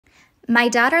My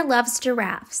daughter loves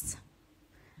giraffes,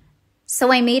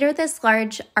 so I made her this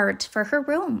large art for her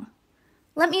room.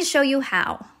 Let me show you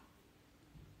how.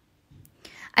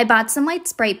 I bought some white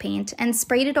spray paint and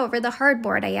sprayed it over the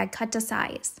hardboard I had cut to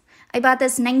size. I bought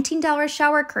this $19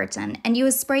 shower curtain and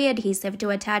used spray adhesive to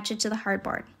attach it to the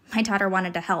hardboard. My daughter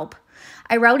wanted to help.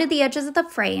 I routed the edges of the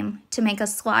frame to make a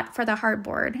slot for the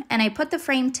hardboard, and I put the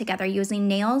frame together using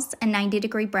nails and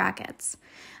 90-degree brackets.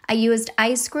 I used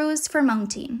I-screws for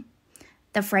mounting.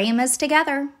 The frame is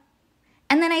together.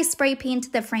 And then I spray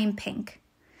painted the frame pink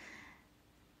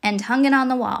and hung it on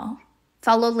the wall.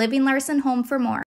 Follow Living Larson home for more.